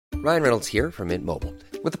Ryan Reynolds here from Mint Mobile.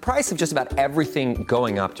 With the price of just about everything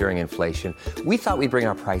going up during inflation, we thought we'd bring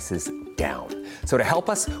our prices down. So to help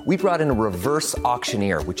us, we brought in a reverse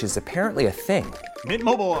auctioneer, which is apparently a thing. Mint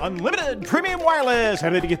Mobile Unlimited Premium Wireless.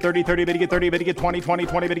 How to get 30, 30, how to get 30, how to get 20, 20,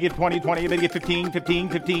 20, how to get 20, 20, how to get 15, 15,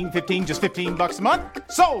 15, 15, just $15 a month?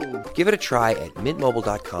 Sold! Give it a try at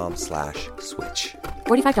mintmobile.com/switch.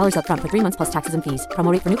 $45 up front for 3 months plus taxes and fees.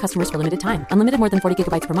 Promo rate for new customers for limited time. Unlimited more than 40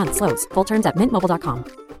 gigabytes per month. Slows full terms at mintmobile.com.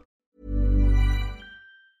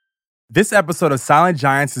 This episode of Silent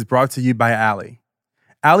Giants is brought to you by Ally.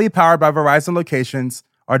 Ally, powered by Verizon locations,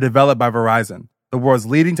 are developed by Verizon, the world's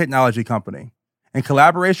leading technology company. In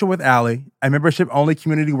collaboration with Ally, a membership-only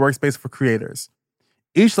community workspace for creators.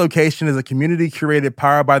 Each location is a community curated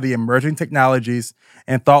powered by the emerging technologies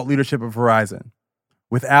and thought leadership of Verizon.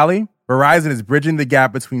 With Ally, Verizon is bridging the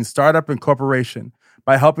gap between startup and corporation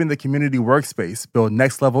by helping the community workspace build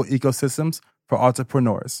next-level ecosystems for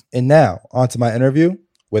entrepreneurs. And now, on to my interview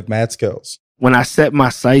with Mad Skillz. When I set my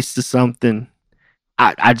sights to something,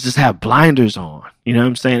 I just have blinders on. You know what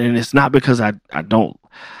I'm saying? And it's not because I don't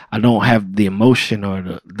have the emotion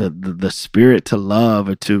or the spirit to love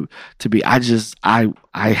or to be. I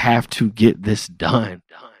have to get this done.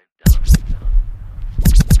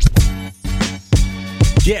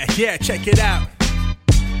 Yeah, check it out.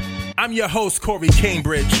 I'm your host, Corey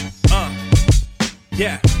Cambridge.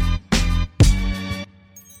 Yeah.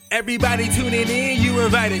 Everybody tuning in, you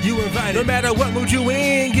invited. No matter what mood you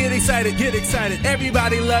in, get excited.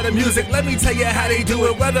 Everybody love the music, let me tell you how they do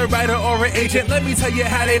it. Whether writer or an agent, let me tell you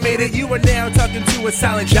how they made it. You are now talking to a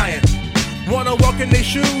silent giant. Wanna walk in their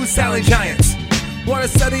shoes, silent giants. Wanna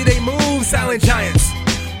study they moves, silent giants.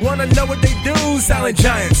 Wanna know what they do, silent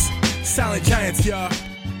giants. Silent giants, y'all.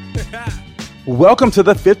 Welcome to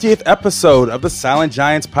the 50th episode of the Silent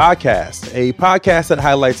Giants podcast, a podcast that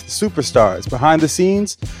highlights the superstars behind the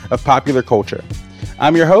scenes of popular culture.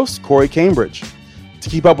 I'm your host, Corey Cambridge. To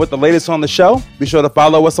keep up with the latest on the show, be sure to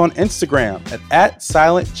follow us on Instagram at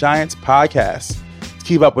Silent Giants Podcast. To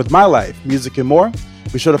keep up with my life, music, and more,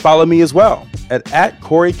 be sure to follow me as well at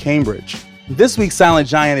Corey Cambridge. This week's Silent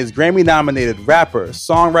Giant is Grammy-nominated rapper,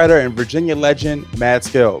 songwriter, and Virginia legend Mad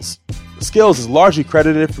Skillz. Skillz is largely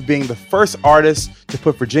credited for being the first artist to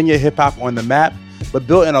put Virginia hip-hop on the map, but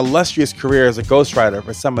built an illustrious career as a ghostwriter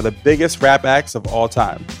for some of the biggest rap acts of all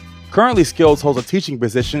time. Currently, Skillz holds a teaching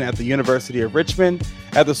position at the University of Richmond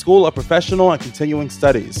at the School of Professional and Continuing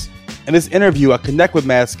Studies. In this interview, I connect with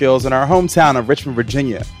Mad Skillz in our hometown of Richmond,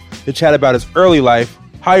 Virginia, to chat about his early life,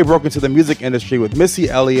 how he broke into the music industry with Missy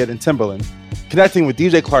Elliott and Timbaland, connecting with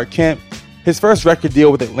DJ Clark Kent, his first record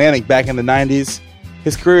deal with Atlantic back in the 90s,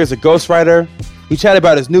 his career as a ghostwriter. We chat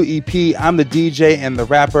about his new EP, I'm the DJ and the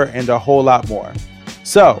Rapper, and a whole lot more.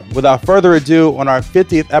 So, without further ado, on our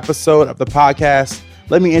 50th episode of the podcast,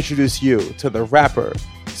 let me introduce you to the rapper,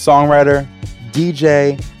 songwriter,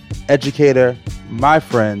 DJ, educator, my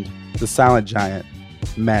friend, the silent giant,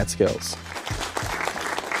 Mad Skillz.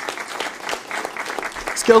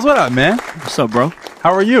 Skillz, what up, man? What's up, bro?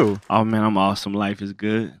 How are you? Oh, man, I'm awesome. Life is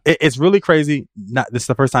good. It's really crazy. This is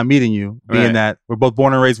the first time meeting you, being that we're both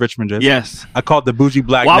born and raised Richmonders. Yes. I call it the Bougie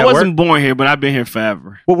Black Network. Network. I wasn't born here, but I've been here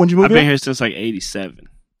forever. When did you move I've here? been here since like 87.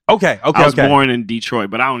 Okay. I was born in Detroit,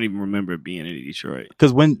 but I don't even remember being in Detroit.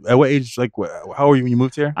 Because at what age, how were you when you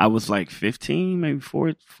moved here? I was like 15, maybe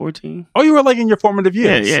 14. Oh, you were like in your formative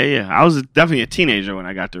years. Yeah. I was definitely a teenager when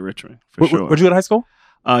I got to Richmond, for sure. Where'd you go to high school?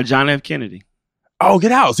 John F. Kennedy. Oh,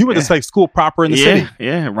 get out. So you went to like school proper in the city?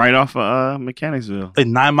 Yeah, right off of Mechanicsville. Like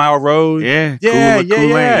 9 Mile Road? Yeah.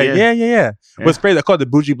 Yeah. What's crazy, I call it the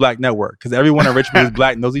Bougie Black Network because everyone in Richmond who's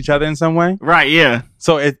black knows each other in some way. Right, yeah.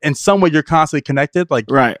 So in some way, you're constantly connected. Like,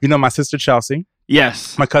 right. You know my sister Chelsea.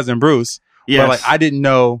 Yes. My cousin Bruce. Yes. But like, I didn't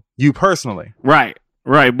know you personally. Right.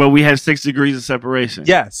 But we had 6 degrees of separation.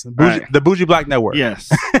 Yes. The Bougie Black Network.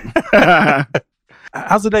 Yes.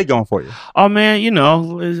 How's the day going for you? Oh man,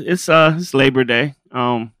 it's Labor Day.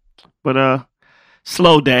 But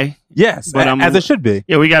slow day. Yes, but as it should be.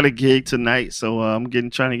 Yeah, we got a gig tonight, so I'm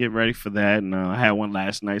trying to get ready for that. And I had one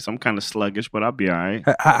last night, so I'm kind of sluggish, but I'll be all right.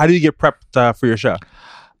 How do you get prepped for your show?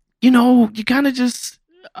 You kind of just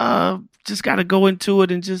got to go into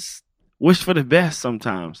it and just wish for the best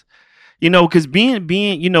sometimes. Because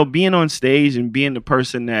being on stage and being the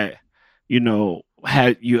person that you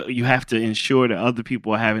have to ensure that other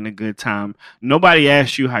people are having a good time. Nobody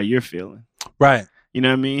asks you how you're feeling. Right. You know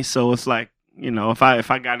what I mean? So it's like,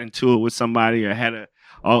 if I got into it with somebody or had a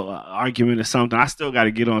argument or something, I still got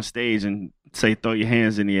to get on stage and say, throw your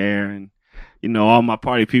hands in the air and, all my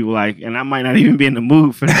party people and I might not even be in the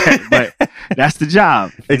mood for that, but that's the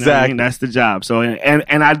job. Exactly. That's the job. So,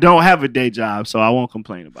 and I don't have a day job, so I won't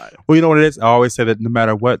complain about it. Well, you know what it is? I always say that no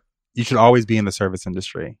matter what, you should always be in the service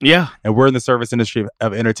industry. Yeah. And we're in the service industry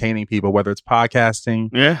of entertaining people, whether it's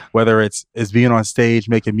podcasting, whether it's being on stage,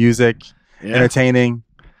 making music, entertaining.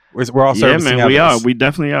 We're all servicing man, others. we are. We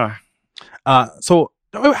definitely are. So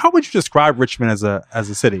how would you describe Richmond as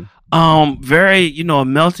a city? Very, a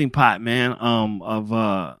melting pot, man. Of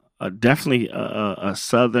definitely a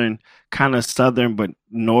southern, kind of southern, but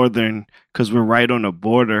northern, because we're right on the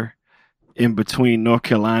border in between North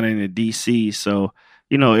Carolina and the DC. So,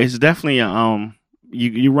 it's definitely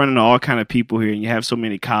you run into all kind of people here, and you have so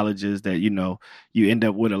many colleges that you end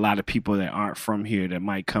up with a lot of people that aren't from here that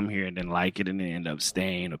might come here and then like it and then end up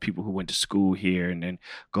staying, or people who went to school here and then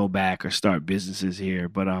go back or start businesses here.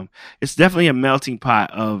 But it's definitely a melting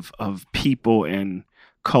pot of people and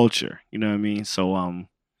culture. You know what I mean? So and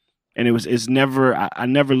it's never I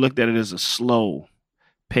never looked at it as a slow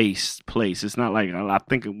paced place. It's not like, I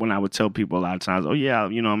think when I would tell people a lot of times, oh yeah,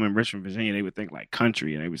 I'm in Richmond, Virginia, they would think like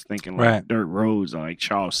country, and they was thinking like dirt roads or like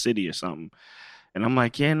Charles City or something. And I'm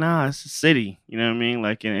like, yeah, nah, it's a city. You know what I mean?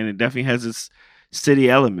 Like, and it definitely has its city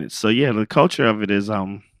elements. So yeah, the culture of it is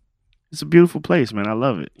it's a beautiful place, man. I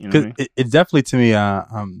love it. You know what I mean? It definitely, to me,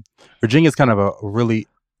 Virginia is kind of a really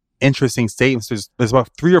interesting state. There's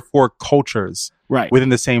about 3 or 4 cultures within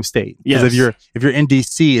the same state. Because if you're in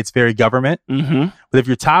DC, it's very government. Mm-hmm. But if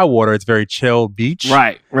you're Tidewater, it's very chill beach.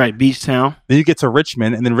 Right, beach town. Then you get to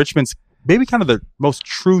Richmond, and then Richmond's maybe kind of the most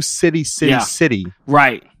true city.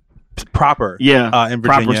 Right. Proper. Yeah. In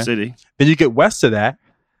Virginia. Proper city. Then you get west of that,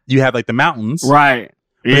 you have like the mountains. Right.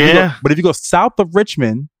 But if you go south of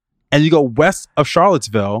Richmond and you go west of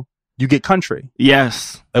Charlottesville, you get country.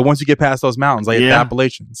 Yes. Like once you get past those mountains, like the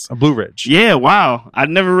Appalachians, a Blue Ridge. Yeah, wow. I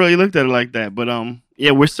never really looked at it like that. But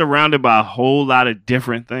we're surrounded by a whole lot of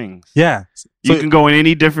different things. Yeah. So you can go in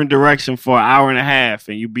any different direction for an hour and a half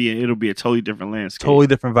and it'll be a totally different landscape. Totally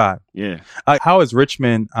different vibe. Yeah. How has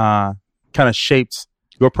Richmond kind of shaped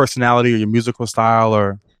your personality or your musical style?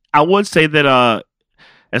 Or I would say that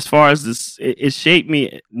as far as this, it shaped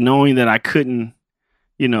me knowing that I couldn't,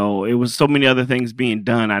 it was so many other things being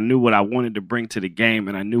done. I knew what I wanted to bring to the game,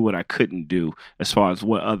 and I knew what I couldn't do as far as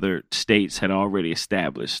what other states had already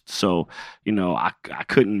established. So, I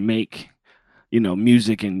couldn't make,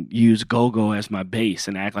 music and use go-go as my bass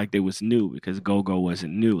and act like they was new, because go-go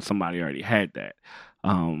wasn't new. Somebody already had that.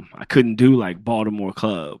 I couldn't do like Baltimore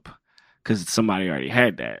Club because somebody already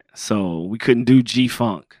had that. So we couldn't do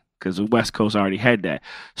G-Funk because the West Coast already had that.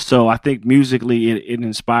 So I think musically it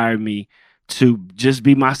inspired me to just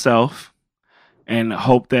be myself and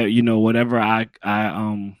hope that, whatever I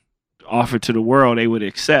offer to the world, they would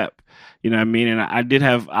accept. You know what I mean? And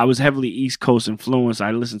I was heavily East Coast influenced.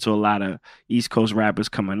 I listened to a lot of East Coast rappers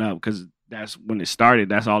coming up because that's when it started.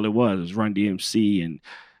 That's all it was. It was Run DMC and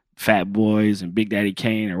Fat Boys and Big Daddy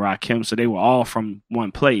Kane and Rakim. So they were all from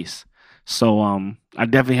one place. So I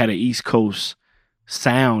definitely had an East Coast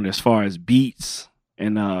sound as far as beats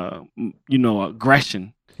and,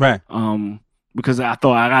 aggression. Right. Because I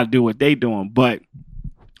thought I got to do what they doing, but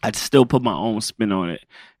I'd still put my own spin on it.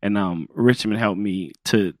 And Richmond helped me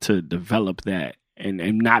to develop that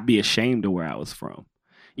and not be ashamed of where I was from,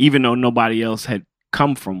 even though nobody else had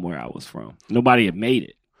come from where I was from. Nobody had made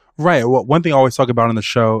it. Right. Well, one thing I always talk about on the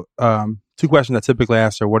show, 2 questions I typically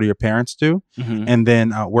ask are, what do your parents do? Mm-hmm. And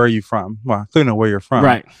then where are you from? Well, I clearly know where you're from.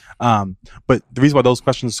 Right. But the reason why those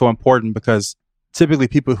questions are so important, because typically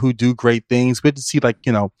people who do great things, we had to see like,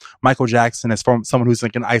 Michael Jackson as from someone who's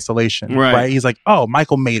like in isolation, right? He's like, oh,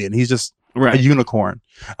 Michael made it. And he's just a unicorn.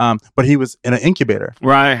 But he was in an incubator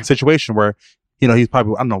situation where, he's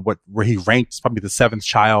probably, I don't know where he ranked, probably the 7th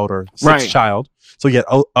child or 6th child. So he had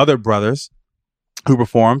other brothers who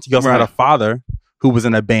performed. He also had a father who was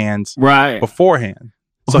in a band beforehand.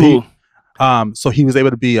 So he was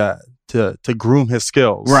able to be to groom his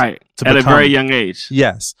skills. Right. At a very young age.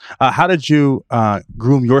 Yes. How did you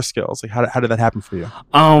groom your skills? Like how did that happen for you?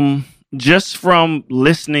 Just from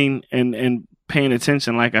listening and paying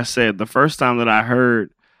attention. Like I said, the first time that I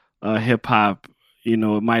heard hip hop, it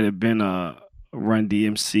might have been Run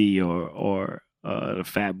DMC or the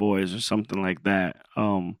Fat Boys or something like that.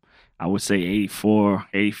 I would say 84,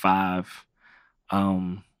 85.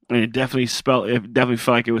 And it definitely felt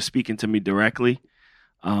like it was speaking to me directly.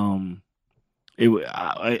 I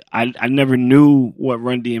never knew what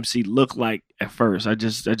Run DMC looked like at first. I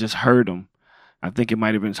just heard them. I think it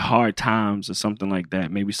might have been Hard Times or something like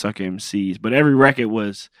that. Maybe Sucker MCs. But every record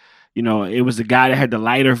was, You know, it was the guy that had the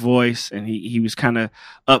lighter voice, and he was kind of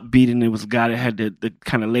upbeat, and it was the guy that had the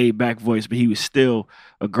kind of laid back voice, but he was still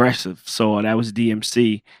aggressive. So that was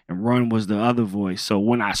DMC, and Run was the other voice. So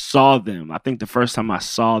when I saw them, I think the first time I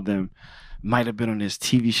saw them might have been on this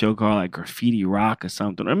TV show called like Graffiti Rock or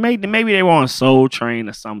something, or maybe they were on Soul Train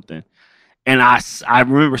or something. And I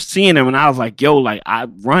remember seeing him, and I was like, yo, like,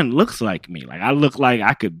 Run looks like me. Like, I look like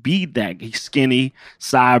I could be that. He's skinny,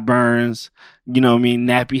 sideburns, you know what I mean,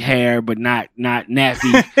 nappy hair, but not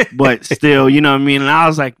nappy, but still, you know what I mean? And I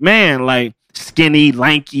was like, man, like, skinny,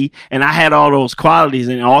 lanky, and I had all those qualities,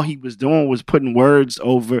 and all he was doing was putting words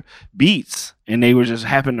over beats, and they were just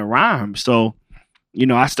happening to rhyme. So, you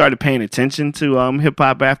know, I started paying attention to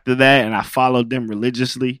hip-hop after that, and I followed them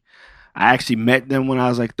religiously. I actually met them when I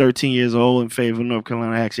was like 13 years old in Fayetteville, North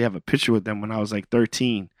Carolina. I actually have a picture with them when I was like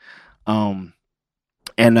 13.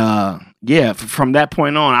 Yeah, from that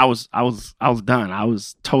point on, I was done. I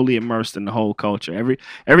was totally immersed in the whole culture.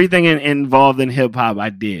 Everything involved in hip hop, I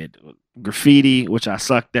did. Graffiti, which I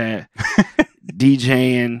sucked at,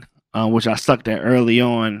 DJing, which I sucked at early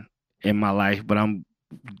on in my life, but I'm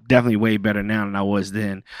definitely way better now than I was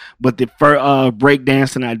then. But the first break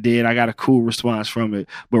dancing I did, I got a cool response from it.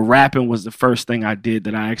 But rapping was the first thing I did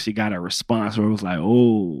that I actually got a response where it was like,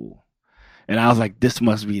 oh. And I was like, this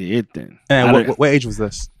must be it then. And what age was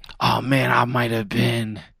this? Oh, man, I might have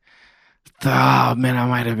been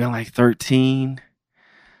like 13.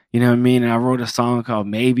 You know what I mean? And I wrote a song called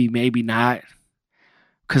Maybe, Maybe Not,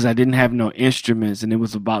 because I didn't have no instruments, and it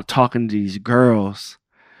was about talking to these girls.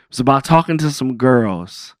 It was about talking to some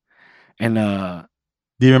girls. And do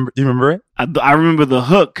you remember it? I remember the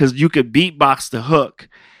hook, because you could beatbox the hook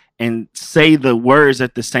and say the words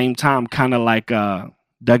at the same time, kind of like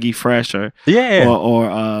Dougie Fresh or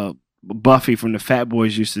Buffy from the Fat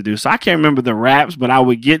Boys used to do. So I can't remember the raps, but I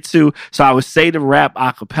would say the rap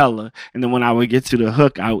a cappella, and then when I would get to the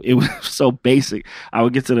hook, it was so basic. I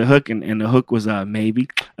would get to the hook, and the hook was maybe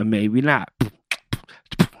or maybe not,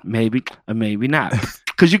 maybe or maybe not,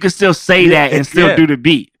 because you could still say that and still do the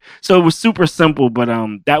beat. So it was super simple, but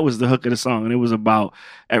that was the hook of the song, and it was about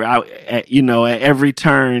at every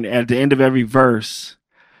turn, at the end of every verse,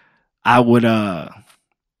 I would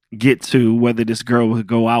get to whether this girl would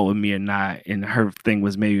go out with me or not, and her thing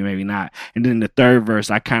was maybe, maybe not. And then the third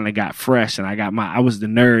verse, I kind of got fresh, and I was the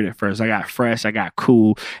nerd at first. I got fresh, I got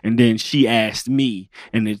cool, and then she asked me,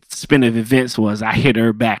 and the spin of events was I hit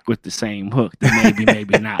her back with the same hook, the maybe,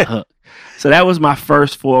 maybe not hook. So that was my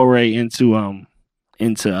first foray into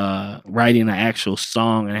writing an actual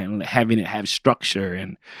song and having it have structure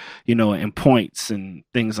and, and points and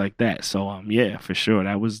things like that. So yeah, for sure,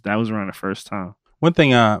 that was around the first time. One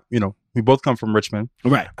thing, we both come from Richmond.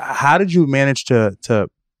 Right. How did you manage to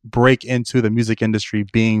break into the music industry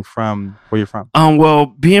being from where you're from? Well,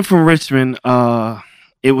 being from Richmond,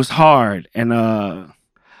 it was hard. And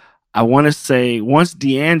I want to say once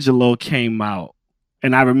D'Angelo came out,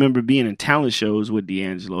 and I remember being in talent shows with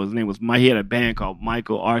D'Angelo. His name was he had a band called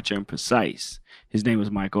Michael Archer and Precise. His name was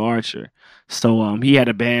Michael Archer. So he had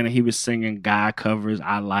a band, and he was singing guy covers.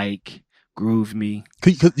 I like Groove Me.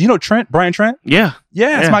 You know Brian Trent? Yeah.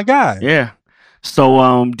 That's my guy. Yeah.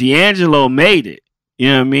 So D'Angelo made it. You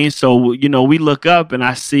know what I mean? So, we look up, and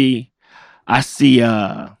I saw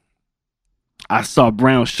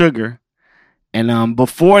Brown Sugar. And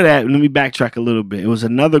before that, let me backtrack a little bit. It was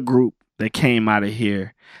another group that came out of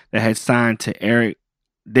here that had signed to Eric.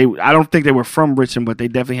 I don't think they were from Richmond, but they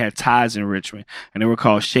definitely had ties in Richmond, and they were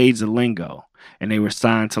called Shades of Lingo, and they were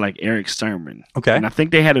signed to like Eric Sermon. Okay, and I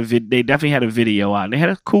think they definitely had a video out. They had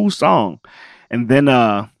a cool song, and then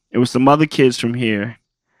it was some other kids from here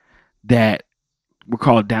that were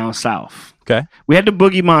called Down South. Okay, we had the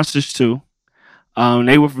Boogie Monsters too.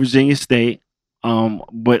 They were Virginia State,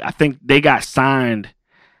 but I think they got signed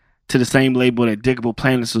to the same label that Diggable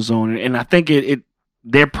Planets was on, and I think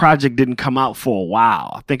their project didn't come out for a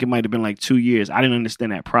while. I think it might have been like 2 years. I didn't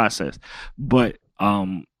understand that process, but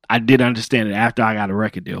I did understand it after I got a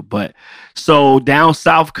record deal. But so Down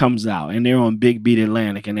South comes out, and they're on Big Beat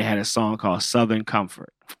Atlantic, and they had a song called Southern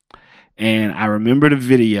Comfort. And I remember the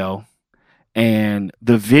video, and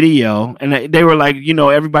they were like,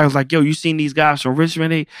 everybody was like, yo, you seen these guys from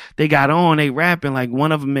Richmond? They got on, they rapping, like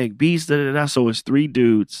one of them make beats, So it's 3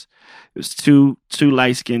 dudes. It was two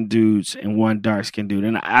light-skinned dudes and 1 dark-skinned dude.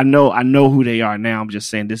 And I know who they are now. I'm just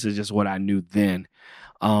saying this is just what I knew then.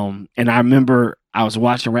 And I remember I was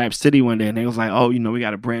watching Rap City one day, and they was like, oh, we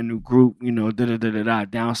got a brand new group,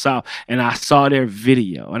 Down South. And I saw their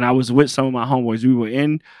video, and I was with some of my homeboys. We were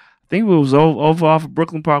I think it was over off of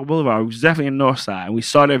Brooklyn Park Boulevard. It was definitely in North Side. And we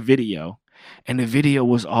saw their video, and the video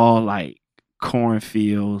was all like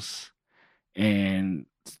cornfields and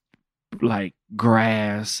like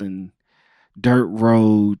grass and dirt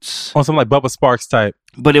roads. On some like Bubba Sparks type.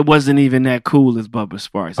 But it wasn't even that cool as Bubba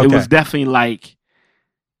Sparks. Okay. It was definitely like,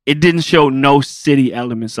 it didn't show no city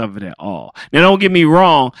elements of it at all. Now, don't get me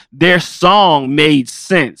wrong. Their song made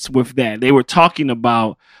sense with that. They were talking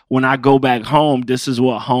about, when I go back home, this is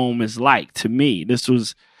what home is like to me. This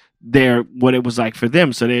was what it was like for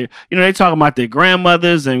them. So they talking about their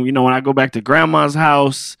grandmothers, and when I go back to grandma's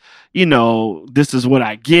house, this is what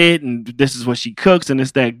I get, and this is what she cooks, and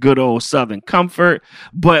it's that good old Southern comfort.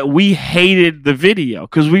 But we hated the video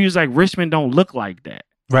because we was like, Richmond don't look like that.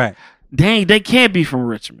 Right. Dang, they can't be from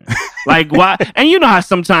Richmond. Like, why? And you know how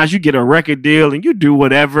sometimes you get a record deal and you do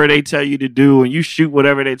whatever they tell you to do and you shoot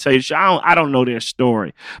whatever they tell you to shoot. I don't know their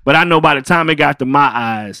story. But I know by the time it got to my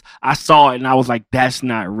eyes, I saw it and I was like, that's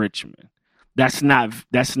not Richmond. That's not,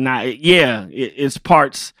 yeah, it's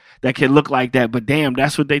parts that can look like that. But damn,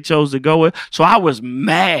 that's what they chose to go with. So I was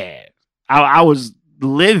mad. I was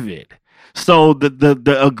livid. So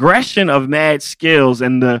the aggression of Mad Skillz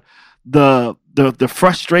and the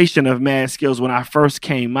frustration of Mad Skillz when I first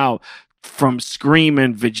came out, from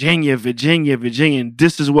screaming Virginia, Virginia, Virginia. And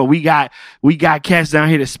this is what we got. We got cats down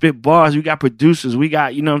here that spit bars. We got producers. We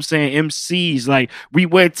got, MCs. Like, we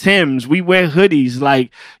wear Timbs. We wear hoodies.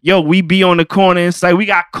 Like, yo, we be on the corner and say we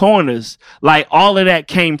got corners. Like, all of that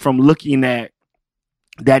came from looking at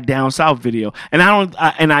that Down South video. And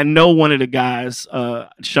I know one of the guys,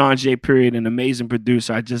 Sean J. Period, an amazing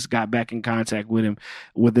producer. I just got back in contact with him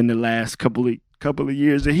within the last couple of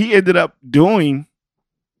years, and he ended up doing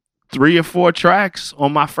 3 or 4 tracks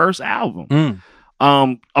on my first album.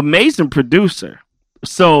 Amazing producer.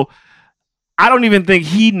 So I don't even think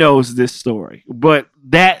he knows this story, but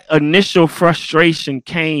that initial frustration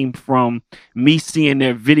came from me seeing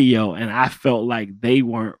their video, and I felt like they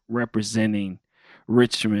weren't representing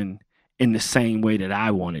Richmond in the same way that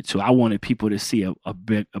I wanted to. I wanted people to see a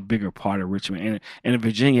bigger part of Richmond and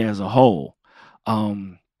Virginia as a whole.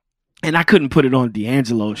 And I couldn't put it on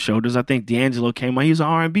D'Angelo's shoulders. I think D'Angelo came on. He was an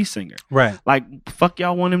R&B singer. Right. Like, fuck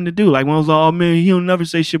y'all want him to do? Like, when I was like, oh, man, he'll never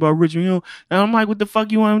say shit about Richmond. And I'm like, what the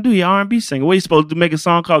fuck you want him to do? He an R&B singer. What, you supposed to make a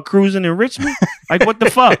song called Cruising in Richmond? Like, what the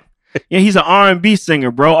fuck? Yeah, he's an R&B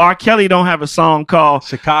singer, bro. R. Kelly don't have a song called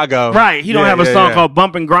Chicago. Right. He don't have a song called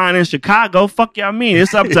Bump and Grind in Chicago. Fuck y'all mean.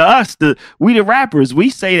 It's up to us. We the rappers. We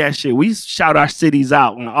say that shit. We shout our cities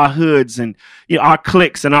out and our hoods and our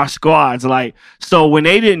cliques and our squads. Like, so when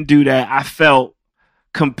they didn't do that, I felt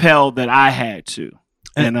compelled that I had to.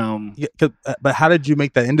 But how did you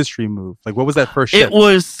make that industry move? Like, what was that first shift? It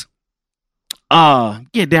was damn,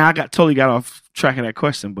 I totally got off track of that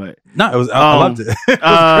question, but no, it was I loved it. It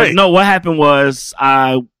was great. No, what happened was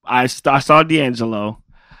I saw D'Angelo.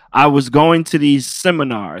 I was going to these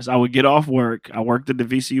seminars. I would get off work. I worked at the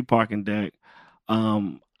VCU parking deck.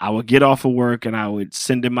 I would get off of work and I would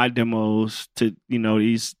send in my demos to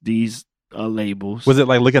these labels. Was it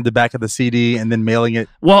like looking at the back of the CD and then mailing it?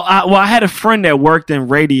 Well, I had a friend that worked in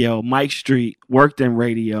radio. Mike Street worked in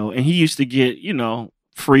radio, and he used to get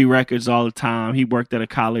free records all the time. He worked at a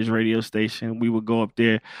college radio station. We would go up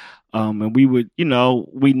there, and we would,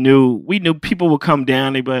 we knew people would come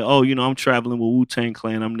down. They'd be like, oh, I'm traveling with Wu-Tang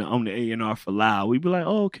Clan. I'm the A&R for Loud. We'd be like,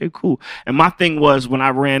 oh, okay, cool. And my thing was, when I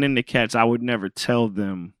ran into cats, I would never tell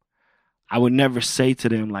them. I would never say to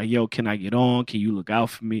them, like, yo, can I get on? Can you look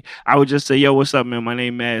out for me? I would just say, yo, what's up, man? My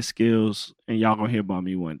name Mad Skillz, and y'all gonna hear about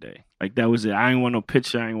me one day. Like, that was it. I ain't want no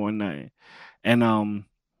picture. I ain't want nothing. And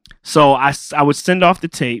so I would send off the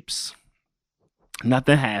tapes.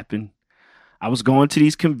 Nothing happened. I was going to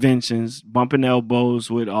these conventions, bumping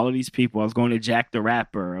elbows with all of these people. I was going to Jack the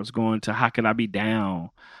Rapper. I was going to How Could I Be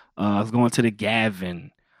Down? I was going to the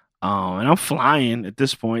Gavin. And I'm flying at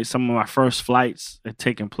this point. Some of my first flights had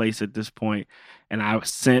taken place at this point. And I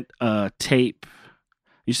sent a tape.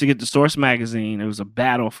 I used to get the Source magazine. It was a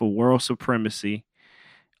battle for world supremacy.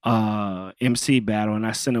 MC battle, and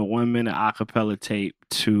I sent a 1-minute acapella tape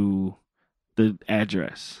to the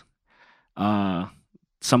address.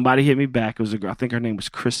 Somebody hit me back. It was a girl. I think her name was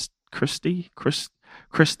Kristen.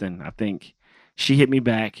 I think she hit me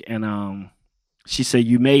back, and she said,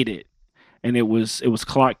 "You made it." And it was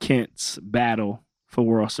Clark Kent's battle for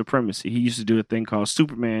world supremacy. He used to do a thing called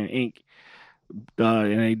Superman Inc.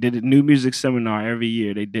 And they did a new music seminar every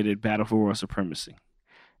year. They did it, Battle for World Supremacy,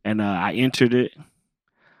 and I entered it.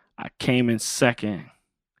 I came in second,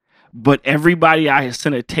 but everybody I had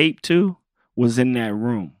sent a tape to was in that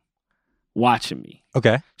room watching me.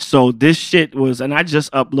 Okay. So this shit was, and I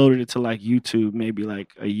just uploaded it to like YouTube maybe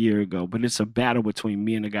like a year ago, but it's a battle between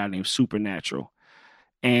me and a guy named Supernatural.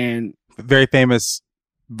 And very famous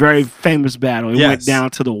Very famous battle. It Yes. went down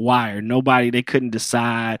to the wire. They couldn't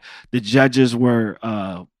decide. The judges were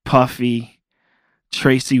Puffy,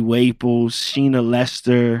 Tracy Waples, Sheena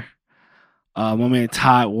Lester, my man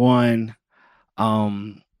Todd won.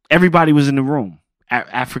 Everybody was in the room.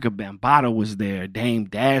 Africa Bambaataa was there. Dame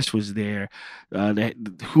Dash was there.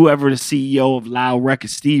 Whoever the CEO of Loud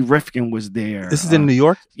Records, Steve Rifkin, was there. This is in New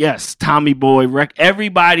York? Yes, Tommy Boy.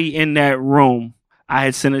 Everybody in that room I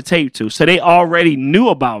had sent a tape to. So they already knew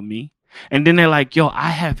about me. And then they're like, yo,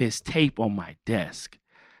 I have his tape on my desk.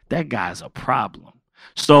 That guy's a problem.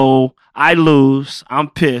 So I lose. I'm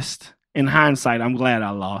pissed. In hindsight, I'm glad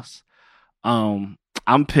I lost. I'm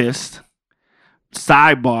pissed.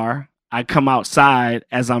 Sidebar, I come outside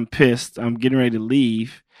as I'm pissed. I'm getting ready to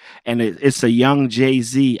leave. And it's a young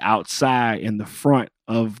Jay-Z outside in the front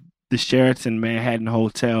of the Sheraton Manhattan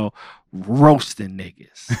Hotel roasting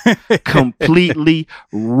niggas. Completely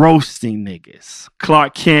roasting niggas.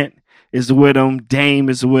 Clark Kent is with him. Dame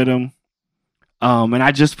is with him. And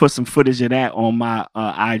I just put some footage of that on my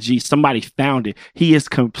IG. Somebody found it. He is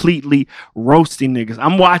completely roasting niggas.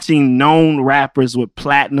 I'm watching known rappers with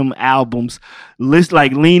platinum albums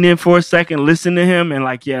lean in for a second, listen to him, and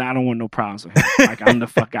like, yeah, I don't want no problems with him. Like, I'm the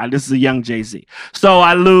fuck out. This is a young Jay-Z. So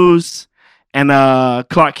I lose. And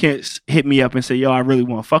Clark Kent hit me up and said, yo, I really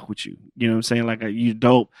want to fuck with you. You know what I'm saying? Like, you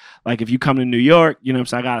dope. Like, if you come to New York, you know what I'm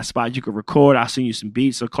saying? I got a spot you could record. I'll send you some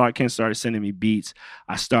beats. So Clark Kent started sending me beats.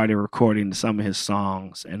 I started recording some of his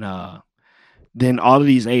songs. And then all of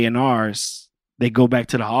these A&Rs, they go back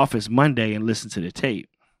to the office Monday and listen to the tape.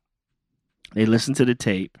 They listen to the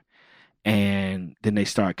tape, and then they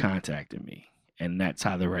start contacting me. And that's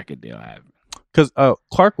how the record deal happened. Because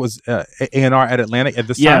Clark was A&R at Atlantic at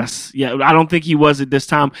this time? Yes. Yeah, I don't think he was at this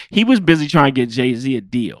time. He was busy trying to get Jay-Z a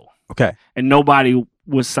deal. Okay. And nobody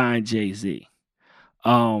would sign Jay-Z.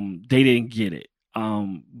 They didn't get it.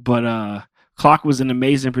 But Clark was an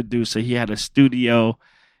amazing producer. He had a studio.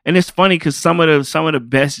 And it's funny because some of the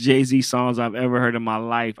best Jay-Z songs I've ever heard in my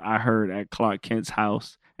life, I heard at Clark Kent's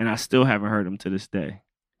house. And I still haven't heard them to this day.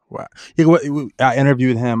 Wow. I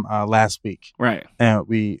interviewed him last week. Right. And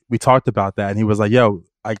we talked about that. And he was like, yo,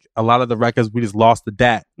 like a lot of the records, we just lost the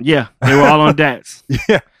DAT. Yeah. They were all on DATs.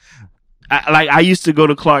 Yeah. I used to go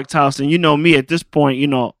to Clark's house. And you know me, at this point, you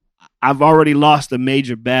know, I've already lost a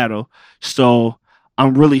major battle. So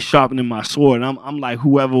I'm really sharpening my sword. And I'm like,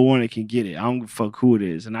 whoever won it can get it. I don't give a fuck who it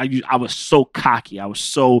is. And I was so cocky. I was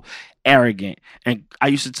so arrogant. And I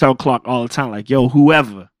used to tell Clark all the time, like, yo,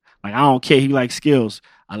 whoever. Like, I don't care. He likes Skillz.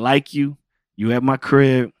 I like you. You at my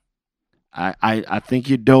crib. I think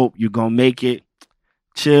you're dope. You're gonna make it.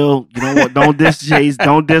 Chill. You know what? Don't diss Jay's.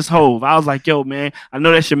 Don't diss Hove. I was like, yo, man, I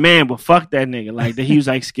know that's your man, but fuck that nigga. Like, he was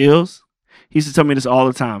like, Skillz. He used to tell me this all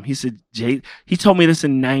the time. He said, he told me this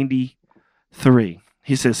in 93.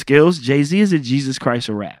 He said, Skillz, Jay-Z is a Jesus Christ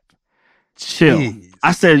of rap. Chill. Jeez.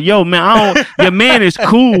 I said, yo, man, your man is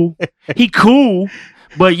cool. He cool.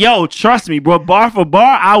 But yo, trust me, bro. Bar for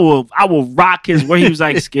bar, I will rock his. Where he was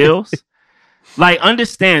like, Skillz, like,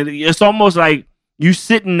 understand. It's almost like you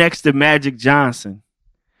sitting next to Magic Johnson,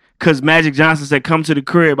 because Magic Johnson said, "Come to the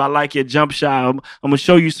crib. I like your jump shot. I'm gonna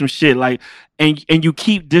show you some shit." Like, and you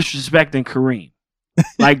keep disrespecting Kareem.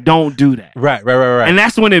 Like, don't do that. Right. And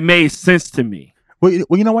that's when it made sense to me. Well,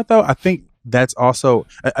 you know what though? I think that's also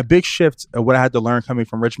a big shift of what I had to learn coming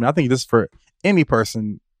from Richmond. I think this is for any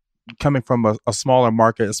person coming from a smaller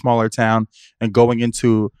market, a smaller town, and going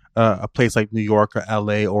into a place like New York or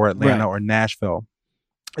LA or Atlanta or Nashville,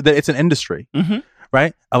 that it's an industry,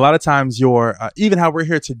 right? A lot of times your, even how we're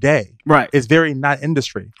here today, is very not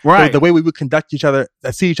industry. Right. The way we would conduct each other,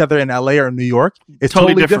 see each other in LA or New York is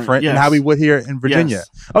totally different than how we would here in Virginia. Yes.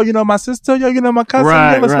 Oh, you know my sister? Yo, you know my cousin?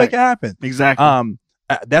 Right, let's make it happen. Exactly.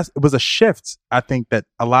 It was a shift, I think, that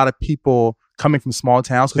a lot of people coming from small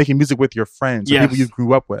towns, making music with your friends, or people you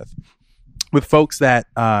grew up with folks that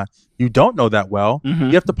you don't know that well,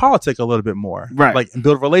 you have to politic a little bit more, right? Like, and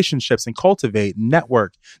build relationships and cultivate and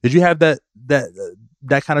network. Did you have that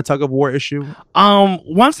kind of tug of war issue?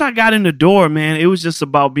 Once I got in the door, man, it was just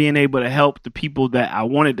about being able to help the people that I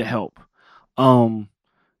wanted to help.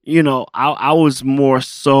 You know, I was more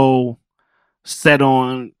so set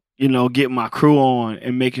on, you know, getting my crew on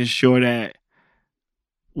and making sure that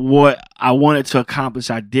what I wanted to accomplish,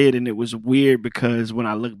 I did. And it was weird because when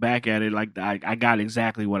I look back at it, like, I got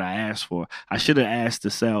exactly what I asked for. I should have asked to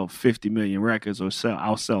sell 50 million records or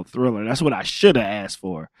I'll sell Thriller. That's what I should have asked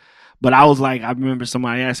for. But I was like, I remember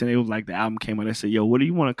somebody asked, and it was like, the album came out. They said, yo, what do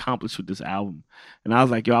you want to accomplish with this album? And I was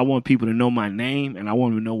like, yo, I want people to know my name, and I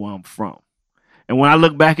want them to know where I'm from. And when I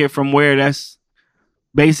look back at from where, that's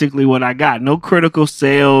basically what I got. No critical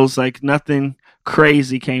sales, like nothing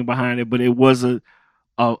crazy came behind it, but it was a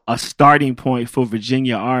starting point for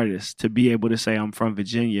Virginia artists to be able to say I'm from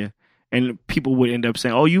Virginia. And people would end up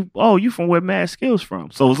saying, "Oh, you from where Mad Skillz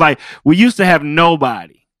from?" So it's like we used to have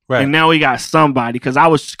nobody, right, and now we got somebody because I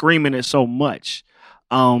was screaming it so much.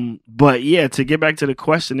 But yeah, to get back to the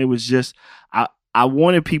question, it was just I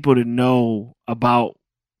wanted people to know about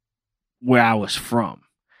where I was from,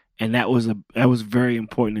 and that was very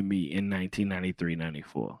important to me in 1993,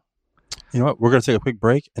 94. You know what? We're gonna take a quick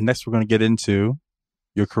break, and next we're gonna get into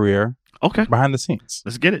your career, behind the scenes.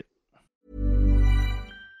 Let's get it.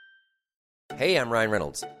 Hey, I'm Ryan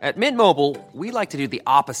Reynolds. At Mint Mobile, we like to do the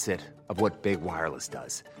opposite of what Big Wireless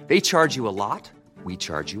does. They charge you a lot, we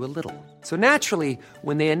charge you a little. So naturally,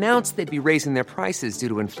 when they announced they'd be raising their prices due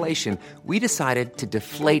to inflation, we decided to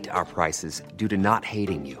deflate our prices due to not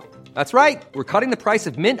hating you. That's right. We're cutting the price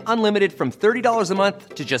of Mint Unlimited from $30 a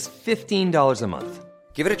month to just $15 a month.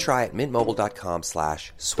 Give it a try at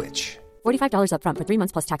mintmobile.com/switch. $45 up front for 3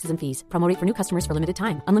 months plus taxes and fees. Promo rate for new customers for limited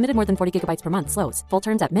time. Unlimited more than 40 gigabytes per month. Slows full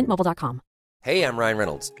terms at mintmobile.com. Hey, I'm Ryan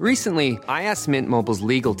Reynolds. Recently, I asked Mint Mobile's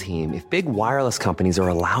legal team if big wireless companies are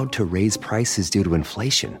allowed to raise prices due to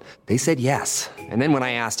inflation. They said yes. And then when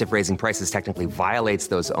I asked if raising prices technically violates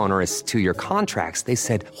those onerous 2-year contracts, they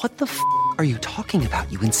said, "What the f*** are you talking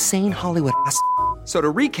about, you insane Hollywood ass?" So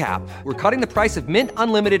to recap, we're cutting the price of Mint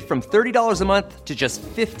Unlimited from $30 a month to just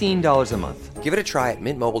 $15 a month. Give it a try at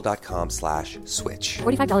mintmobile.com/switch.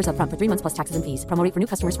 $45 up front for 3 months plus taxes and fees. Promo rate for new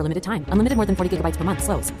customers for limited time. Unlimited more than 40 gigabytes per month.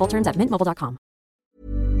 Slows full terms at mintmobile.com.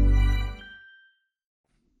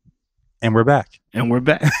 And we're back. And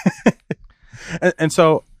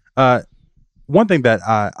so one thing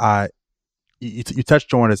that you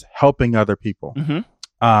touched on is helping other people.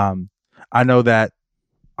 Mm-hmm. I know that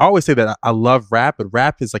I always say that I love rap, but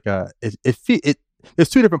rap is like there's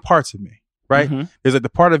two different parts of me, right? Mm-hmm. There's like the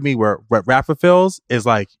part of me where what rap fulfills is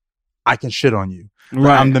like, I can shit on you.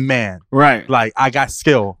 Right. I'm the man. Right. Like I got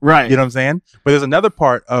skill. Right. You know what I'm saying? But there's another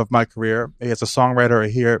part of my career as a songwriter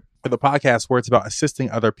here for the podcast where it's about assisting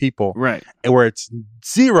other people. Right. And where it's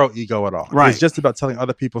zero ego at all. Right. It's just about telling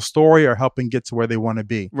other people's story or helping get to where they want to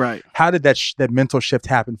be. Right. How did that mental shift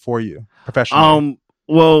happen for you professionally?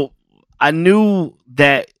 Well, I knew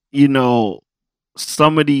that,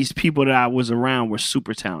 some of these people that I was around were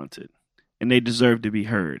super talented and they deserved to be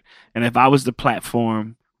heard. And if I was the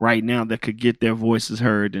platform right now that could get their voices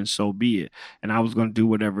heard, then so be it. And I was going to do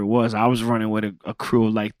whatever it was. I was running with a crew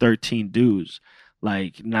of like 13 dudes.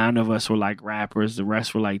 Like 9 of us were like rappers. The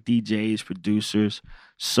rest were like DJs, producers.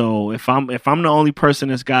 So if I'm the only person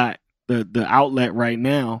that's got the outlet right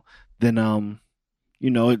now, then,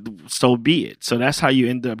 so be it. So that's how you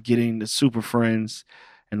end up getting the super friends.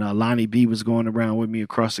 And Lonnie B was going around with me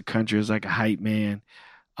across the country as like a hype man.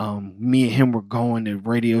 Me and him were going to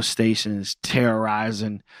radio stations,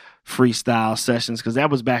 terrorizing freestyle sessions. Because that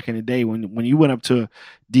was back in the day when you went up to a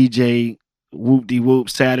DJ whoop-de-whoop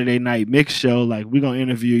Saturday night mix show, like, we're going to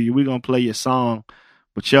interview you. We're going to play your song.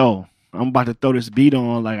 But, I'm about to throw this beat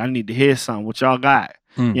on. Like, I need to hear something. What y'all got?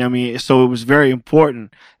 You know what I mean? So it was very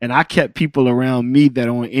important. And I kept people around me that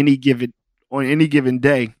on any given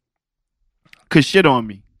day could shit on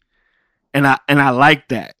me. And I liked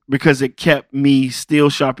that because it kept me still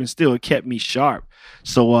sharp and still. It kept me sharp.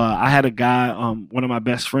 So I had a guy, one of my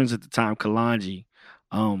best friends at the time, Kalanji,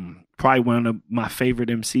 probably one of my favorite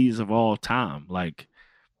MCs of all time. Like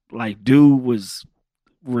dude was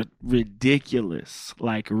ridiculous.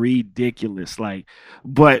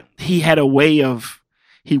 But he had a way of,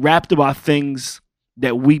 he rapped about things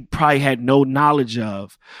that we probably had no knowledge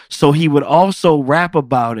of. So he would also rap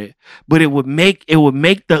about it, but it would make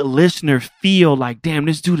the listener feel like, damn,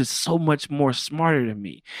 this dude is so much more smarter than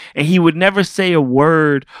me. And he would never say a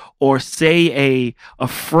word or say a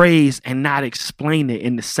phrase and not explain it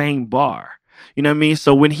in the same bar. You know what I mean?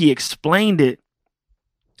 So when he explained it,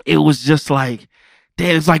 it was just like,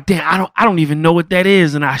 damn, it's like, damn, I don't even know what that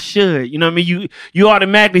is, and I should. You know what I mean? You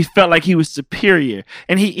automatically felt like he was superior.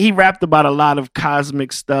 And he rapped about a lot of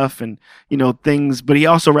cosmic stuff and, things, but he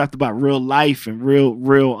also rapped about real life and real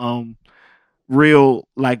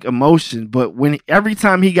like emotion. But every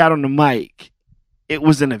time he got on the mic, it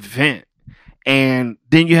was an event. And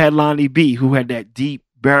then you had Lonnie B, who had that deep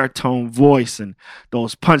baritone voice and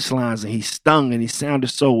those punchlines, and he stung and he sounded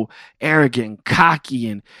so arrogant and cocky,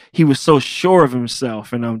 and he was so sure of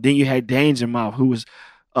himself. And then you had Danger Mouth, who was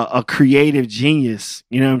a creative genius,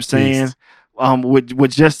 you know what I'm saying?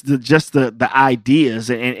 With just the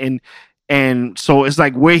ideas and so it's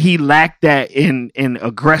like where he lacked that in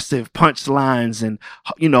aggressive punchlines and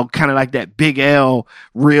kind of like that Big L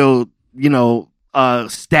real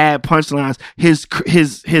stab punchlines,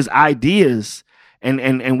 his ideas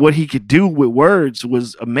and what he could do with words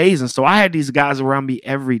was amazing. So I had these guys around me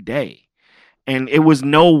every day, and it was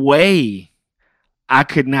no way I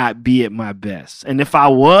could not be at my best. And if I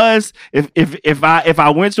was, if I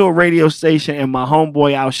went to a radio station and my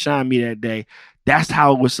homeboy outshined me that day, that's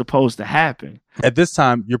how it was supposed to happen. At this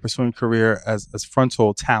time, you're pursuing a career as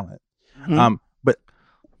frontal talent. Mm-hmm. But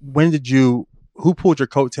who pulled your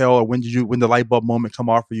coattail, or when the light bulb moment come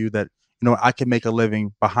off for you that, I can make a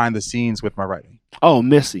living behind the scenes with my writing? Oh,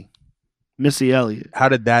 Missy Elliott. How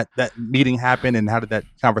did that meeting happen, and how did that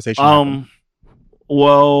conversation happen?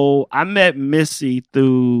 Well, I met Missy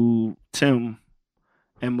through Tim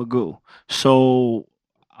and Magoo. So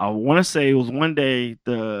I want to say it was one day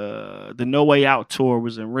the No Way Out tour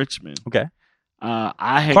was in Richmond. Okay.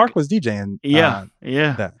 Clark was DJing. Yeah.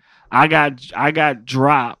 That. I got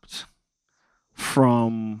dropped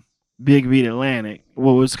from Big Beat Atlantic.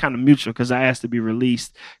 Well, it was kind of mutual because I asked to be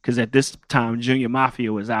released because at this time Junior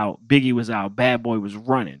Mafia was out, Biggie was out, Bad Boy was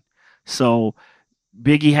running. So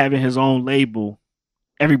Biggie having his own label,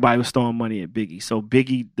 everybody was throwing money at Biggie. So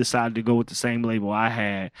Biggie decided to go with the same label I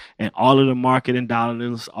had, and all of the marketing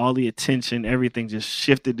dollars, all the attention, everything just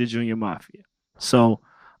shifted to Junior Mafia. So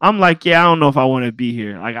I'm like, yeah, I don't know if I want to be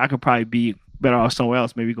here. Like, I could probably be better off somewhere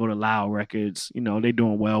else. Maybe go to Loud Records. They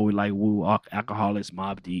doing well with like Woo, Alcoholics,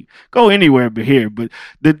 Mobb Deep. Go anywhere but here. But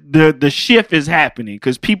the shift is happening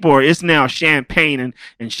because it's now champagne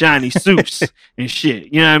and shiny suits and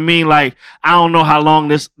shit. You know what I mean? Like, I don't know how long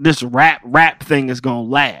this rap thing is gonna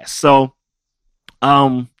last. So,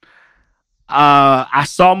 I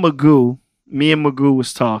saw Magoo. Me and Magoo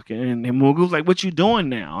was talking, and Magoo was like, "What you doing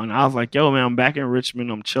now?" And I was like, "Yo, man, I'm back in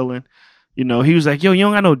Richmond. I'm chilling." He was like, "Yo, you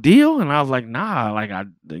don't got no deal?" And I was like, "Nah." Like, I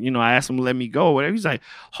asked him to let me go or whatever. He's like,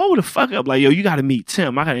 "Hold the fuck up. Like, yo, you got to meet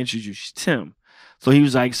Tim. I got to introduce you to Tim." So he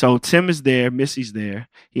was like, so Tim is there. Missy's there.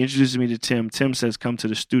 He introduces me to Tim. Tim says, "Come to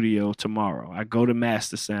the studio tomorrow." I go to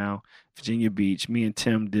Master Sound, Virginia Beach. Me and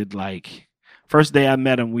Tim did first day I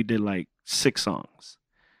met him, we did 6 songs.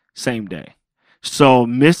 Same day. So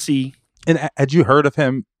Missy. And had you heard of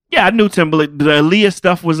him? Yeah, I knew Timbaland. The Aaliyah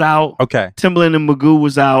stuff was out. Okay. Timbaland and Magoo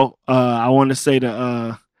was out. I want to say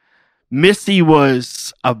the Missy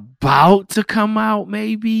was about to come out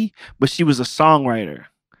maybe, but she was a songwriter.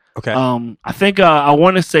 Okay. I think I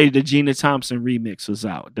want to say the Gina Thompson remix was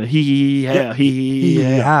out. The he.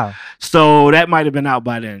 So that might have been out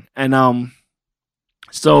by then. And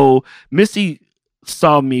so Missy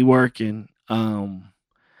saw me working.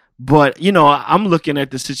 But, I'm looking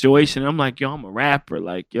at the situation. I'm like, yo, I'm a rapper.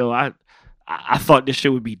 Like, yo, I thought this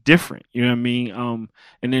shit would be different. You know what I mean?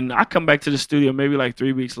 And then I come back to the studio maybe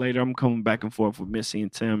 3 weeks later. I'm coming back and forth with Missy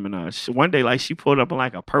and Tim. And one day, she pulled up in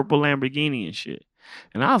a purple Lamborghini and shit.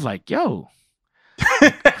 And I was like, yo,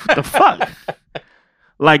 what the fuck?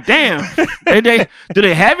 Like, damn. Do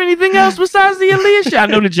they have anything else besides the Aaliyah shit? I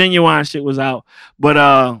know the Genuine shit was out.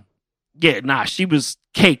 But, she was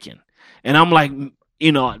caking. And I'm like,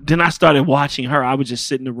 then I started watching her. I would just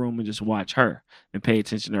sit in the room and just watch her and pay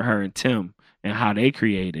attention to her and Tim and how they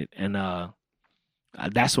created. And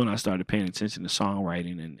that's when I started paying attention to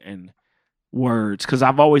songwriting and words. Because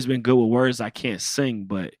I've always been good with words. I can't sing,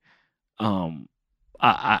 but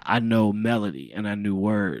I know melody and I knew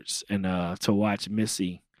words. And to watch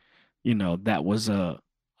Missy, that was a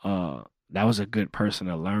good person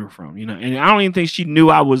to learn from. And I don't even think she knew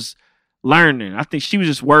I was learning. I think she was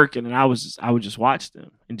just working, and I would just watch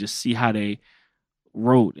them and just see how they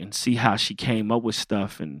wrote and see how she came up with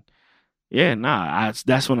stuff. And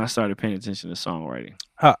that's when I started paying attention to songwriting.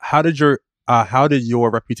 How did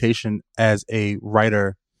your reputation as a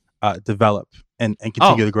writer develop and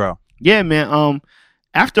continue to grow? Yeah, man.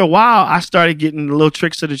 After a while, I started getting the little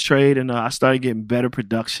tricks of the trade, and I started getting better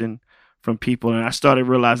production from people, and I started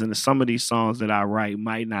realizing that some of these songs that I write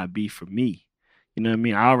might not be for me. You know what I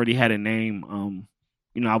mean? I already had a name.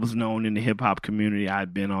 I was known in the hip hop community.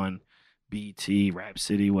 I'd been on BT, Rap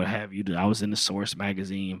City, what have you. I was in the Source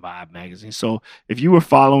magazine, Vibe magazine. So if you were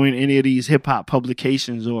following any of these hip hop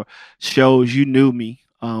publications or shows, you knew me.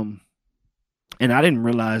 And I didn't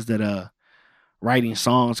realize that writing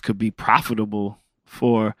songs could be profitable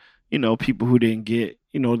for, people who didn't get,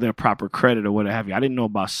 their proper credit or what have you. I didn't know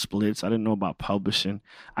about splits. I didn't know about publishing.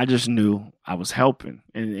 I just knew I was helping.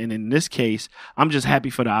 And in this case, I'm just happy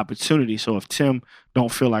for the opportunity. So if Tim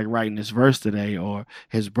don't feel like writing this verse today, or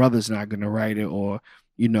his brother's not going to write it, or,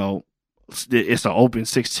 it's an open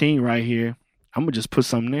 16 right here, I'm going to just put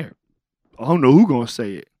something there. I don't know who's going to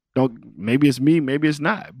say it. Maybe it's me, maybe it's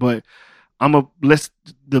not. But I'm going to let's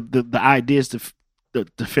the idea is to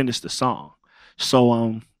finish the song.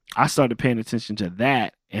 So I started paying attention to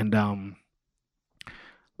that, and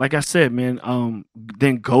like I said, man,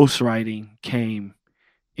 then ghostwriting came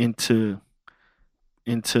into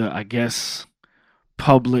I guess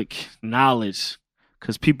public knowledge,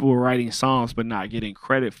 because people were writing songs but not getting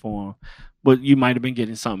credit for them. But you might have been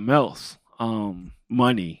getting something else,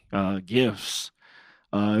 money, gifts.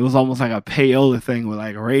 It was almost like a payola thing with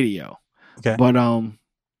like radio. Okay. But and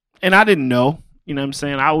I didn't know. You know what I'm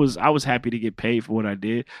saying? I was happy to get paid for what I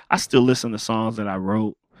did. I still listen to songs that I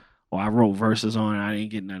wrote, or I wrote verses on, and I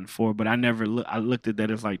didn't get nothing for it. But I never I looked at that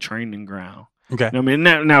as like training ground. Okay. You know what I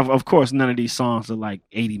mean? Now, of course, none of these songs are like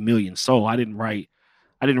 80 million sold. I didn't write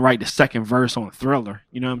the second verse on Thriller.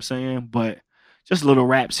 You know what I'm saying? But just little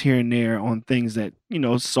raps here and there on things that, you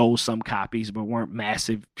know, sold some copies but weren't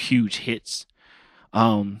massive, huge hits.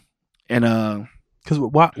 Because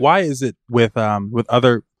why is it with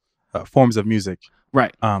other forms of music,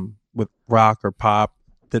 right? With rock or pop,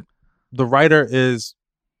 that the writer is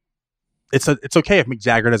it's okay if Mick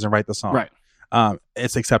Jagger doesn't write the song, right?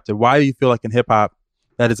 It's accepted. Why do you feel like in hip hop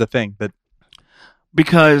that is a thing?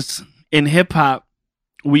 Because in hip hop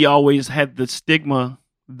we always had the stigma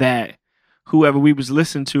that whoever we was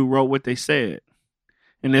listening to wrote what they said,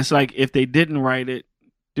 and it's like if they didn't write it,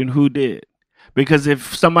 then who did? Because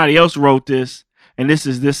if somebody else wrote this and this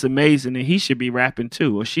is this amazing, then he should be rapping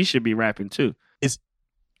too, or she should be rapping too. It's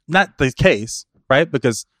not the case, right?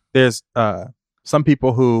 Because there's some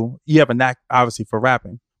people who you have a knack obviously for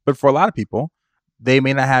rapping, but for a lot of people, they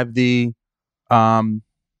may not have the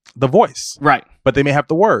voice, right? But they may have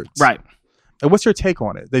the words, right? And what's your take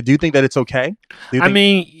on it? Do you think that it's okay? I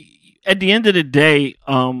mean, at the end of the day,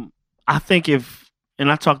 I think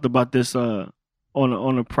and I talked about this on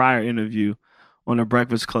a prior interview on the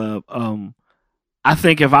Breakfast Club. I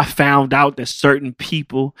think if I found out that certain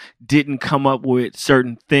people didn't come up with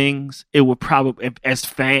certain things, it would probably, as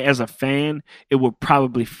a fan, it would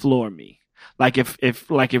probably floor me. Like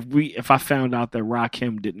if I found out that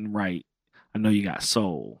Rakim didn't write I Know You Got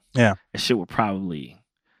Soul, yeah, that shit would probably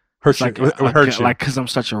hurt you. Like, because I'm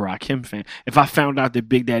such a Rakim fan. If I found out that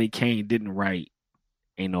Big Daddy Kane didn't write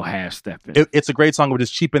Ain't No Half Stepping, it's a great song, but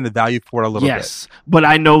just cheapen the value for it a little bit. Yes, but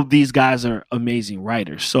I know these guys are amazing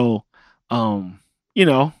writers, so you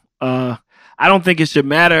know, I don't think it should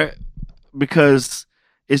matter, because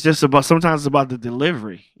it's just about, sometimes it's about the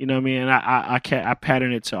delivery. You know what I mean? And I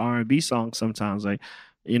pattern it to R&B songs sometimes, like,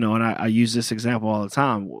 you know, and I use this example all the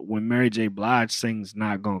time. When Mary J. Blige sings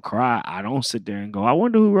Not Gonna Cry, I don't sit there and go, I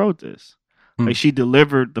wonder who wrote this. Like, she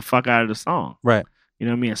delivered the fuck out of the song. Right. You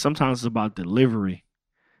know what I mean? And sometimes it's about delivery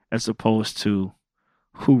as opposed to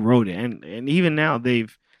who wrote it. And even now they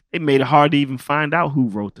made it hard to even find out who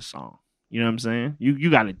wrote the song. You know what I'm saying? You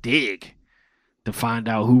got to dig to find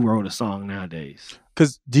out who wrote a song nowadays.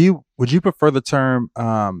 Because would you prefer the term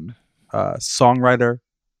songwriter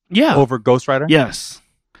over ghostwriter? Yes.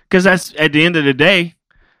 Because that's, at the end of the day,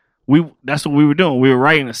 that's what we were doing. We were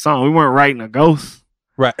writing a song. We weren't writing a ghost.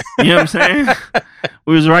 Right. You know what I'm saying?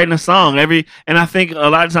 We was writing a song and I think a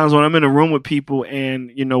lot of times when I'm in a room with people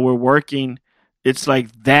and, you know, we're working, it's like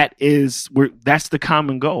that's the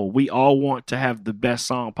common goal. We all want to have the best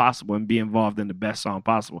song possible and be involved in the best song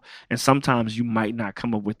possible. And sometimes you might not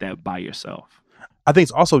come up with that by yourself. I think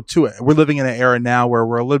it's also too, we're living in an era now where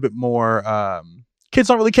we're a little bit more kids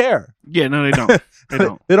don't really care. Yeah, no, they don't. They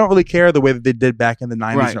don't. They don't really care the way that they did back in the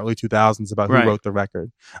 90s right. and early 2000s about who wrote the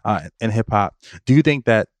record in hip hop. Do you think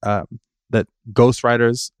that that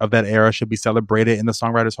ghostwriters of that era should be celebrated in the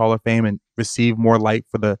Songwriters Hall of Fame and receive more light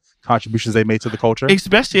for the contributions they made to the culture?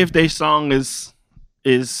 Especially if their song is,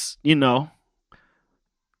 you know,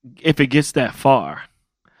 if it gets that far.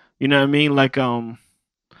 You know what I mean? Like,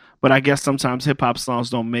 but I guess sometimes hip hop songs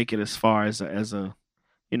don't make it as far as a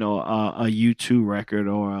you know, a U2 record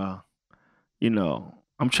or you know,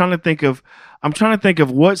 I'm trying to think of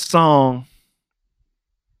what song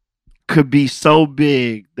could be so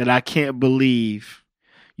big that I can't believe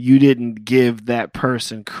you didn't give that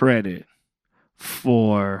person credit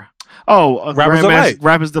for. Rapper's Delight.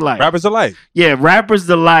 Rapper's Delight. Rapper's Delight. Yeah, Rapper's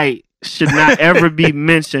Delight should not ever be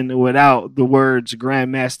mentioned without the words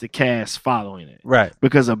Grandmaster Cass following it. Right.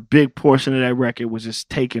 Because a big portion of that record was just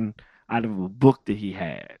taken out of a book that he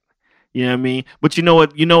had. You know what I mean? But you know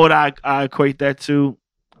what I equate that to?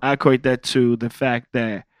 I equate that to the fact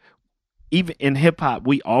that even in hip hop,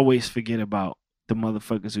 we always forget about the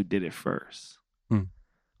motherfuckers who did it first.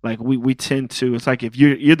 Like we tend to, it's like if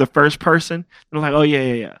you're the first person, they're like, oh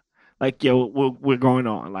yeah. Like, yo, we're going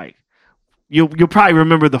on. Like you'll probably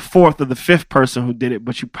remember the fourth or the fifth person who did it,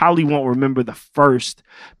 but you probably won't remember the first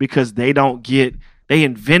because they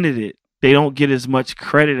invented it. They don't get as much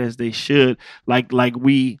credit as they should. Like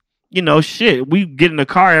we shit, we get in the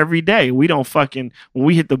car every day. We don't when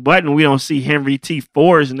we hit the button, we don't see Henry T.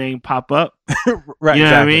 Ford's name pop up. Right. You know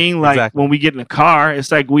exactly, what I mean? Like exactly. when we get in the car,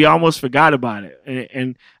 it's like we almost forgot about it.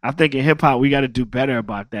 And I think in hip hop, we got to do better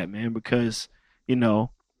about that, man, because,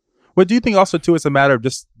 What do you think also too? It's a matter of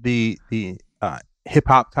just the hip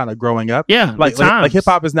hop kind of growing up. Yeah, like hip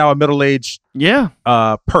hop is now a middle-aged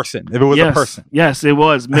person. If it was a person, yes, it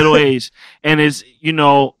was middle-aged, and it's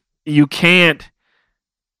you can't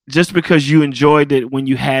just because you enjoyed it when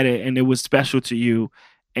you had it and it was special to you,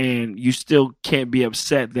 and you still can't be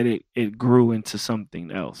upset that it grew into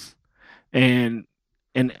something else, and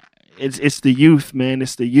it's the youth, man.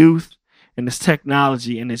 It's the youth. And it's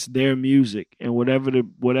technology, and it's their music, and whatever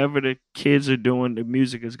the kids are doing, the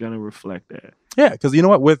music is going to reflect that. Yeah, because you know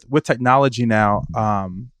what, with technology now,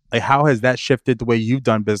 like how has that shifted the way you've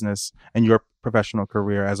done business in your professional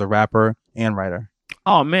career as a rapper and writer?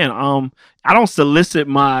 Oh man, I don't solicit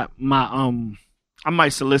my I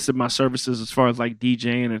might solicit my services as far as like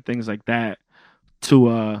DJing and things like that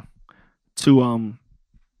to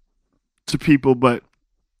people, but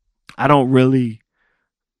I don't really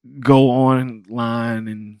go online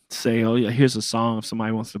and say, oh yeah, here's a song if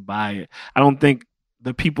somebody wants to buy it. I don't think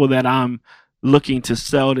the people that I'm looking to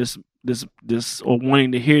sell this or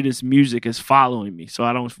wanting to hear this music is following me, so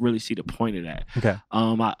I don't really see the point of that. Okay.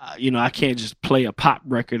 I can't just play a pop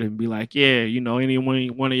record and be like, yeah, any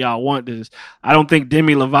one of y'all want this. I don't think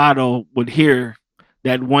Demi Lovato would hear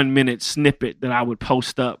that 1 minute snippet that I would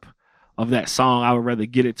post up of that song. I would rather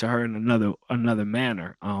get it to her in another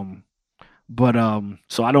manner. But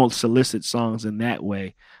so I don't solicit songs in that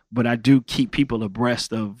way, but I do keep people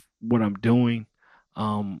abreast of what I'm doing,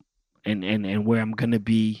 and where I'm gonna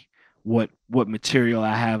be, what material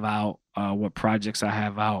I have out, what projects I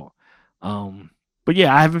have out. But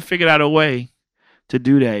yeah, I haven't figured out a way to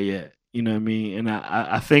do that yet. You know what I mean? And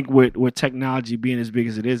I think with technology being as big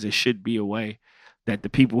as it is, it should be a way that the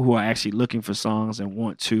people who are actually looking for songs and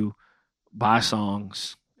want to buy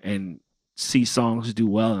songs and see songs do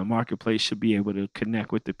well in the marketplace should be able to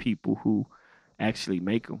connect with the people who actually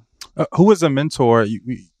make them. Who was a mentor?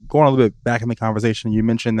 Going a little bit back in the conversation, you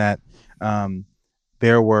mentioned that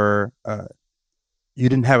there were you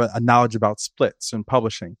didn't have a knowledge about splits and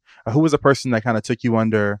publishing. Who was a person that kind of took you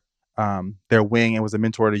under their wing and was a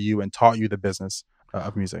mentor to you and taught you the business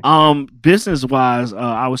of music? Business wise,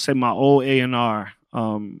 I would say my old A&R.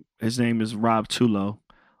 His name is Rob Tulo.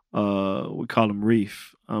 We call him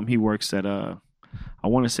Reef. He works at I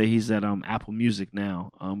want to say he's at Apple Music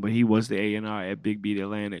now. But he was the A&R at Big Beat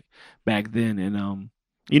Atlantic back then. And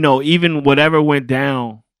even whatever went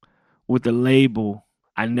down with the label,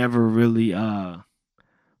 I never really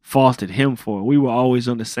faulted him for it. We were always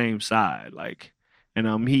on the same side. Like,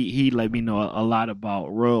 and he let me know a lot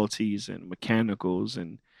about royalties and mechanicals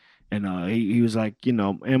and he was like,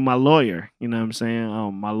 and my lawyer, you know what I'm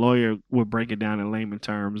saying? My lawyer would break it down in layman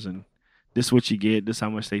terms, and this is what you get, this is how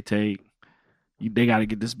much they take. They got to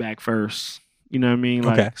get this back first. You know what I mean?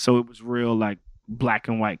 Like, okay. So it was real, like, black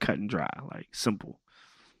and white, cut and dry, like, simple.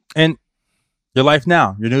 And your life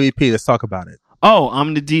now, your new EP, let's talk about it. Oh,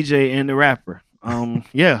 I'm the DJ and the rapper.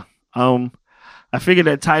 Yeah. I figured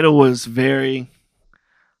that title was very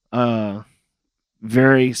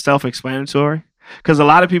self-explanatory. Because a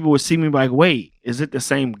lot of people would see me like, wait, is it the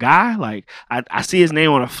same guy? Like, I see his name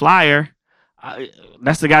on a flyer.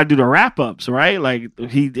 That's the guy who do the wrap-ups, right? Like, can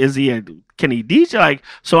he DJ? Like,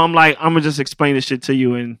 so I'm like, I'm going to just explain this shit to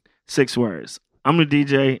you in 6 words. I'm the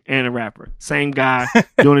DJ and a rapper. Same guy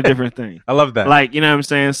doing a different thing. I love that. Like, you know what I'm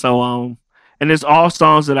saying? So, and it's all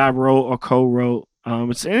songs that I wrote or co-wrote.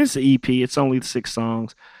 It's an EP. It's only 6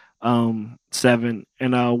 songs, 7.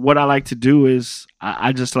 And what I like to do is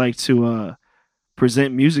I just like to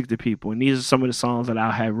present music to people, and these are some of the songs that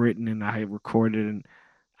I have written and I have recorded, and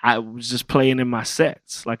I was just playing in my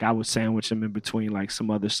sets. Like, I would sandwich them in between like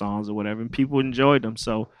some other songs or whatever, and people enjoyed them.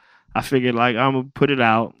 So I figured, like, I'm gonna put it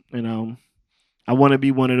out, and I want to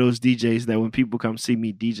be one of those DJs that when people come see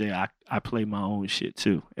me DJ, I play my own shit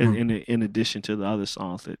too, in addition to the other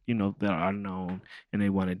songs that that are known and they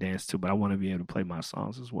want to dance to. But I want to be able to play my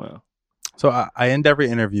songs as well. So I end every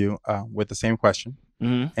interview with the same question.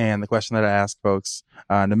 Mm-hmm. And the question that I ask folks,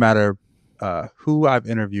 no matter who I've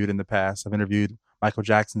interviewed in the past, I've interviewed Michael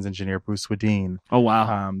Jackson's engineer, Bruce Swedien. Oh,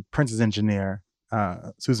 wow. Prince's engineer,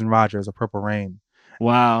 Susan Rogers of Purple Rain.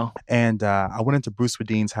 Wow. And I went into Bruce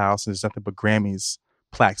Swedien's house, and there's nothing but Grammys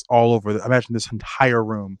plaques all over. Imagine this entire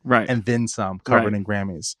room, right, and then some, covered in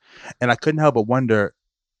Grammys. And I couldn't help but wonder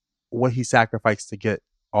what he sacrificed to get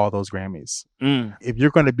all those Grammys. If you're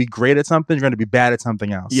going to be great at something, you're going to be bad at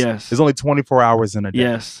something else. Yes. There's only 24 hours in a day.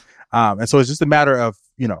 Yes. And so it's just a matter of,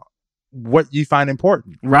 what you find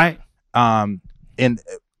important. Right. And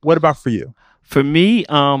what about for you? For me,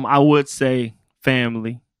 I would say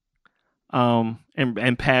family,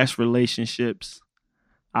 and past relationships.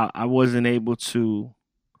 I wasn't able to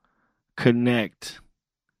connect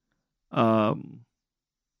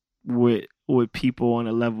with people on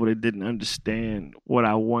a level that didn't understand what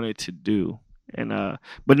I wanted to do. And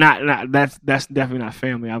but not that's definitely not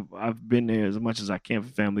family. I've been there as much as I can for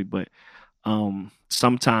family, but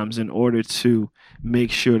sometimes in order to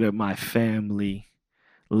make sure that my family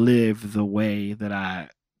lived the way that I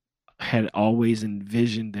had always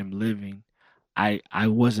envisioned them living, I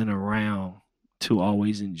wasn't around to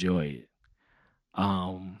always enjoy it.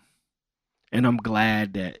 And I'm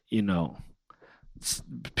glad that,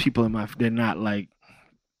 people they're not like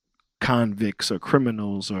convicts or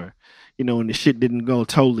criminals, or, and the shit didn't go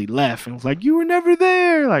totally left and it's like, you were never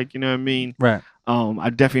there. Like, you know what I mean? Right. I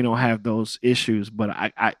definitely don't have those issues, but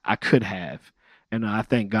I could have. And I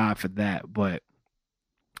thank God for that. But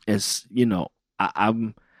it's,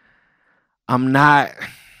 I'm not,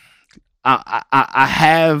 I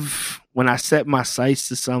have, when I set my sights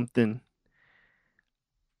to something,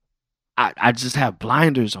 I just have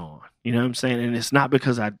blinders on, you know what I'm saying? And it's not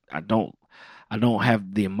because I don't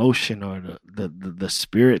have the emotion or the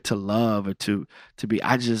spirit to love or to be,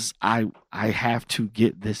 I have to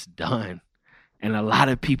get this done. And a lot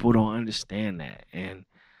of people don't understand that. And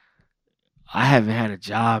I haven't had a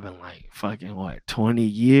job in like fucking 20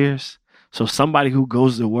 years. So somebody who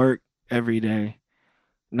goes to work every day,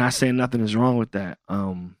 not saying nothing is wrong with that.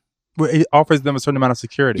 Well, it offers them a certain amount of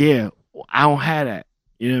security. Yeah, I don't have that.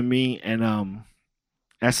 You know what I mean? And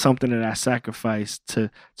that's something that I sacrificed to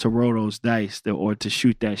roll those dice or to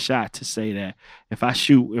shoot that shot, to say that if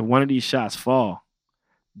one of these shots fall,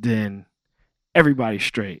 then everybody's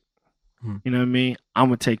straight. You know what I mean? I'm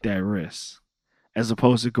going to take that risk as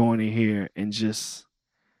opposed to going in here and just,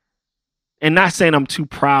 and not saying I'm too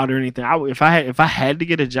proud or anything. If I had to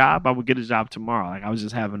get a job, I would get a job tomorrow. Like, I was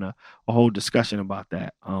just having a whole discussion about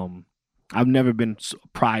that. I've never been so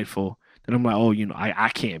prideful that I'm like, I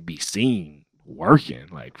can't be seen working.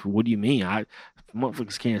 Like, what do you mean?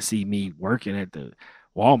 Motherfuckers can't see me working at the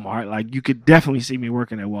Walmart. Like, you could definitely see me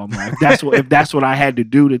working at Walmart. If that's what I had to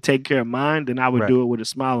do to take care of mine, then I would do it with a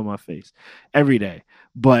smile on my face every day.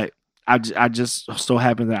 But I just so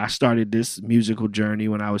happened that I started this musical journey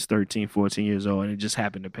when I was 13, 14 years old, and it just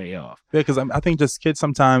happened to pay off. Yeah, because I think just kids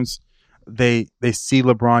sometimes they see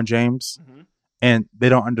LeBron James and they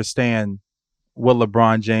don't understand what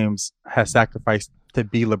LeBron James has sacrificed to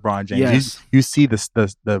be LeBron James. Yes. You see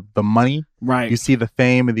the money, right? You see the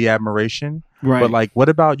fame and the admiration, right? But like, what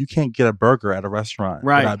about you can't get a burger at a restaurant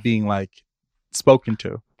without being like spoken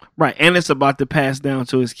to? Right. And it's about to pass down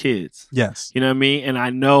to his kids. Yes. You know what I mean? And I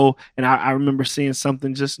know, and I remember seeing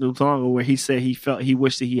something just not long ago where he said he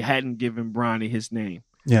wished that he hadn't given Bronny his name.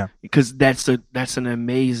 Yeah. Because that's an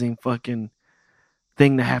amazing fucking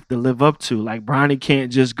thing to have to live up to. Like, Bronny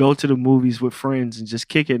can't just go to the movies with friends and just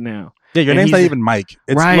kick it now. Yeah, your name's not even Mike.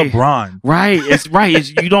 It's LeBron. Right. It's right.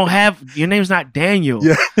 You don't have, your name's not Daniel.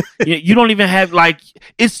 Yeah. You don't even have, like,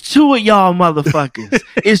 it's two of y'all motherfuckers.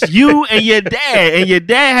 It's you and your dad. And your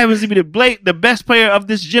dad happens to be the best player of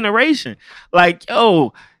this generation. Like,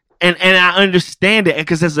 and I understand it.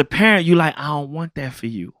 Because as a parent, you like, I don't want that for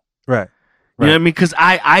you. Right. You know what I mean? Because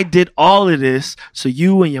I did all of this so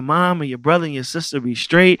you and your mom and your brother and your sister be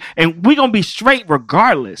straight. And we're going to be straight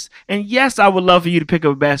regardless. And yes, I would love for you to pick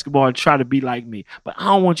up a basketball and try to be like me. But I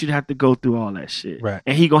don't want you to have to go through all that shit. Right.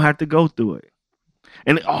 And he going to have to go through it.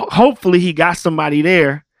 And hopefully he got somebody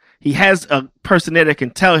there. He has a person there that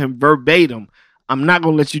can tell him verbatim, I'm not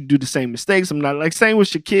going to let you do the same mistakes. I'm not, like, same with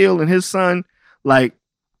Shaquille and his son. Like,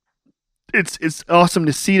 it's awesome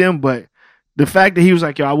to see them, but the fact that he was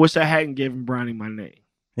like, yo, I wish I hadn't given Bronny my name.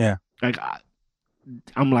 Yeah. Like,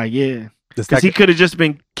 I'm like, yeah. Because he could have just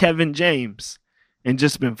been Kevin James and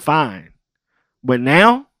just been fine. But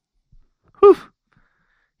now,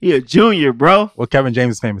 he a junior, bro. Well, Kevin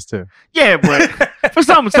James is famous too. Yeah, but for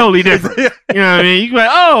something totally different. You know what I mean? You can be like,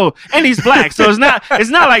 oh, and he's black. So it's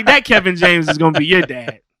not like that Kevin James is going to be your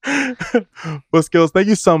dad. Well, Skillz, thank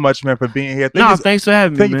you so much, man, for being here. Thanks for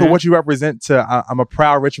having me. Thank you for what you represent to. I'm a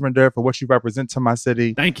proud Richmonder for what you represent to my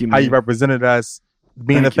city. Thank you, man. How you represented us,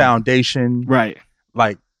 being the foundation. Right.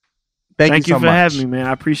 Like, thank you so much. Thank you for having me, man.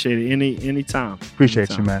 I appreciate it. Any time.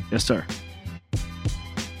 Appreciate you, man. Yes, sir.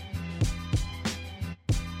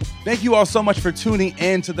 Thank you all so much for tuning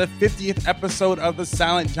in to the 50th episode of the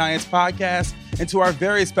Silent Giants podcast, and to our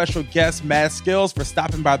very special guest, Mad Skillz, for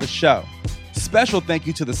stopping by the show. Special thank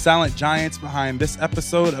you to the Silent Giants behind this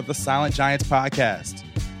episode of the Silent Giants podcast.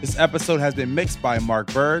 This episode has been mixed by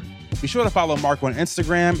Mark Bird, Be sure to follow Mark on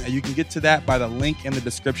Instagram, and you can get to that by the link in the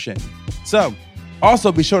description. So,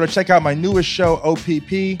 also be sure to check out my newest show,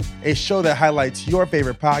 OPP, a show that highlights your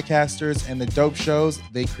favorite podcasters and the dope shows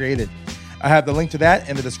they created. I have the link to that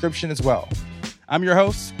in the description as well. I'm your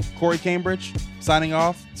host, Corey Cambridge, signing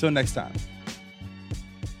off. Till next time.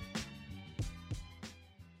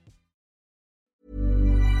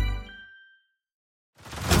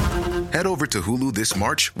 Head over to Hulu this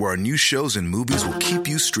March, where our new shows and movies will keep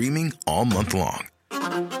you streaming all month long.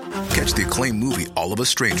 Catch the acclaimed movie All of Us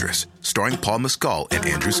Strangers, starring Paul Mescal and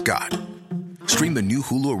Andrew Scott. Stream the new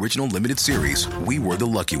Hulu original limited series We Were the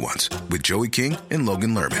Lucky Ones with Joey King and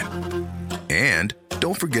Logan Lerman. And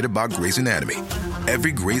don't forget about Grey's Anatomy.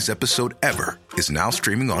 Every Grey's episode ever is now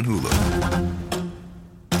streaming on Hulu.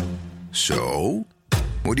 So,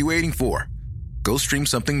 what are you waiting for? Go stream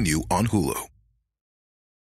something new on Hulu.